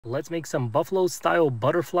Let's make some buffalo-style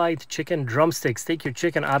butterfly chicken drumsticks. Take your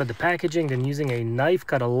chicken out of the packaging, then using a knife,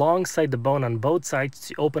 cut alongside the bone on both sides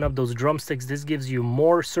to open up those drumsticks. This gives you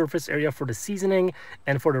more surface area for the seasoning.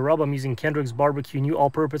 And for the rub, I'm using Kendrick's Barbecue new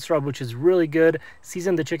all-purpose rub, which is really good.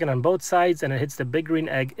 Season the chicken on both sides, and it hits the big green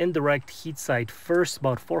egg indirect heat side first,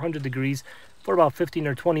 about 400 degrees, for about 15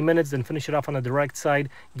 or 20 minutes, then finish it off on the direct side.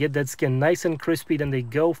 Get that skin nice and crispy, then they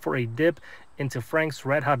go for a dip into Frank's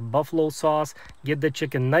Red Hot Buffalo sauce. Get the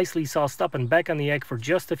chicken nicely sauced up and back on the egg for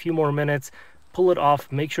just a few more minutes. Pull it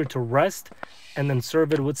off, make sure to rest, and then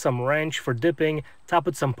serve it with some ranch for dipping. Top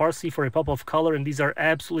with some parsley for a pop of color, and these are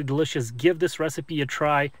absolutely delicious. Give this recipe a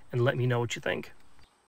try and let me know what you think.